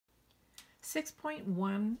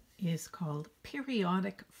6.1 is called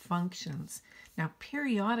periodic functions. Now,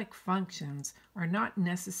 periodic functions are not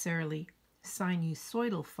necessarily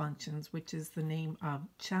sinusoidal functions, which is the name of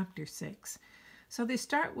chapter 6. So they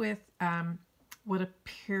start with what a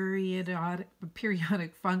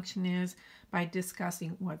periodic function is by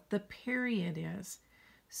discussing what the period is.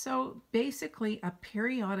 So basically, a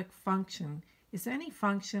periodic function is any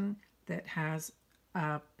function that has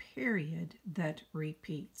a period that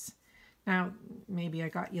repeats. Now, maybe I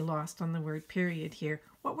got you lost on the word period here.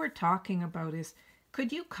 What we're talking about is,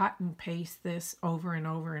 could you cut and paste this over and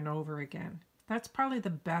over and over again? That's probably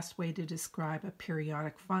the best way to describe a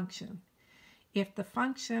periodic function. If the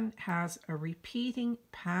function has a repeating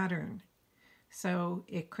pattern, so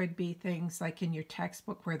it could be things like in your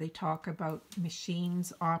textbook where they talk about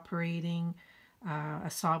machines operating, a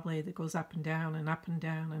saw blade that goes up and down and up and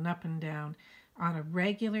down and up and down on a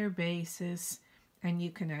regular basis, and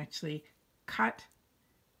you can actually cut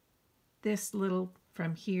this little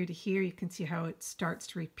from here to here. You can see how it starts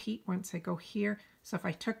to repeat once I go here. So if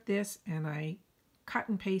I took this and I cut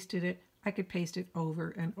and pasted it, I could paste it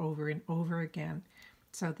over and over and over again.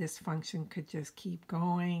 So this function could just keep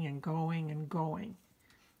going and going and going.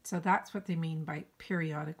 So that's what they mean by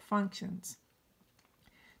periodic functions.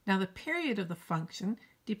 Now the period of the function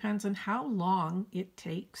depends on how long it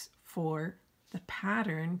takes for the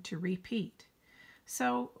pattern to repeat.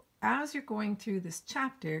 So as you're going through this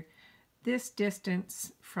chapter, this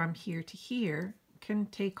distance from here to here can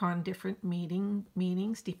take on different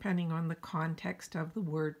meanings depending on the context of the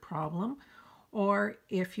word problem, or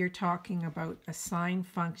if you're talking about a sine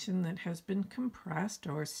function that has been compressed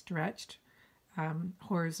or stretched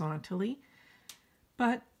horizontally.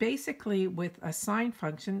 But basically with a sine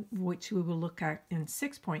function, which we will look at in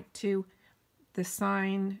 6.2, the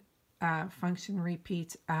sine function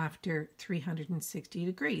repeats after 360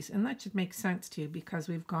 degrees. And that should make sense too, because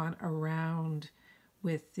we've gone around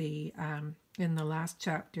with the, in the last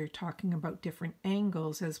chapter, talking about different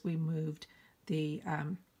angles as we moved the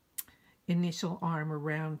initial arm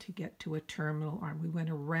around to get to a terminal arm. We went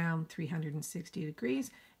around 360 degrees,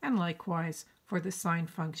 and likewise for the sine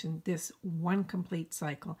function, this one complete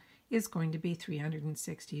cycle is going to be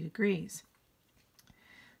 360 degrees.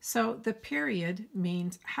 So the period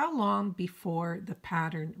means how long before the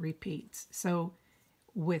pattern repeats. So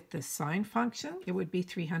with the sine function, it would be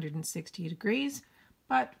 360 degrees,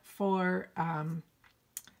 but for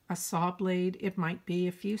a saw blade, it might be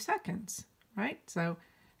a few seconds, right? So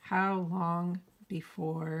how long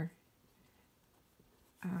before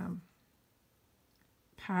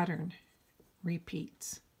pattern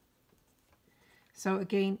repeats. So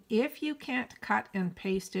again, if you can't cut and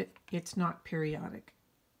paste it, it's not periodic.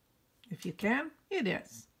 If you can, it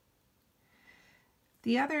is.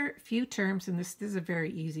 The other few terms, and this is a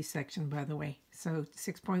very easy section, by the way. So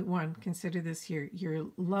 6.1, consider this your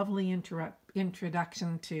lovely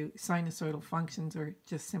introduction to sinusoidal functions, or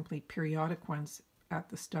just simply periodic ones at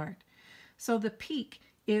the start. So the peak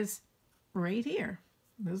is right here.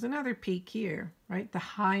 There's another peak here, right? The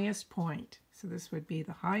highest point. So this would be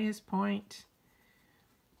the highest point,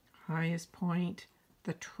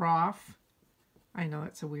 the trough. I know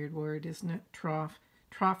that's a weird word, isn't it? Trough.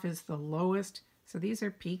 Trough is the lowest. So these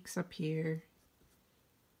are peaks up here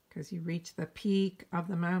because you reach the peak of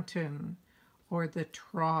the mountain, or the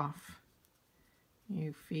trough.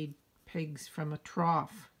 You feed pigs from a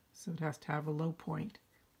trough, so it has to have a low point.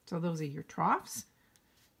 So those are your troughs.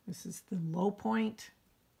 This is the low point,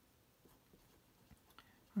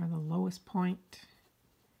 or the lowest point.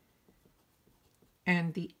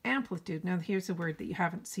 And the amplitude, now here's a word that you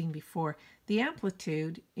haven't seen before. The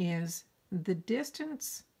amplitude is the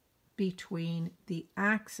distance between the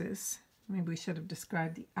axis. Maybe we should have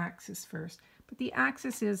described the axis first. But the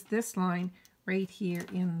axis is this line right here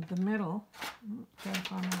in the middle.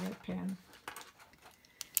 Jump on the red pen.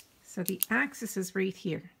 So the axis is right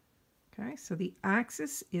here. Okay, so the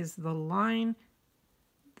axis is the line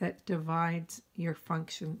that divides your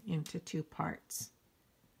function into two parts.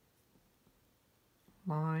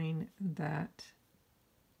 Line that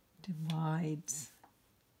divides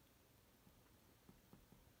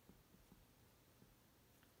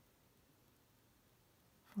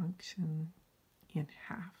function in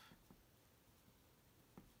half.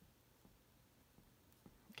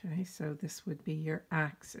 Okay, so this would be your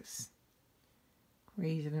axis,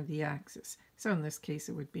 equation of the axis. So in this case,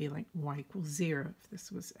 it would be like y equals 0 if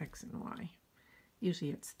this was x and y. Usually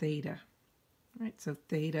it's theta. Right, so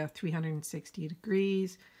theta 360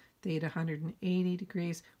 degrees, theta 180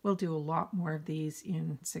 degrees. We'll do a lot more of these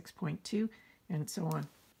in 6.2 and so on.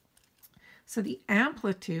 So the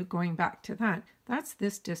amplitude, going back to that, that's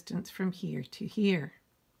this distance from here to here.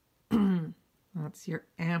 That's your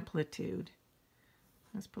amplitude.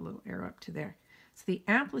 Let's put a little arrow up to there. So the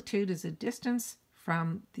amplitude is a distance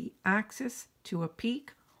from the axis to a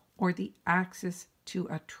peak or the axis to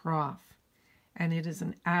a trough. And it is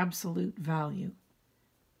an absolute value.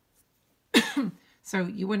 So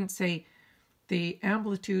you wouldn't say the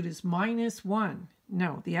amplitude is -1.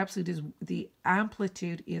 No, the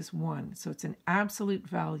amplitude is 1. So it's an absolute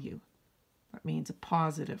value. That means a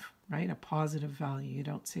positive, right? A positive value. You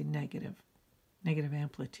don't say negative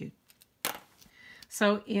amplitude.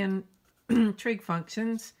 So in trig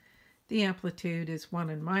functions, the amplitude is 1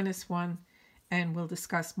 and -1, and we'll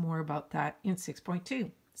discuss more about that in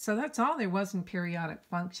 6.2. So that's all there was in periodic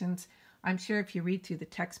functions. I'm sure if you read through the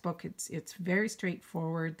textbook, it's very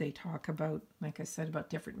straightforward. They talk about, like I said,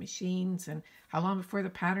 about different machines and how long before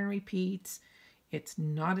the pattern repeats. It's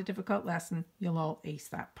not a difficult lesson. You'll all ace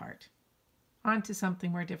that part. On to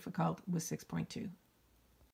something more difficult with 6.2.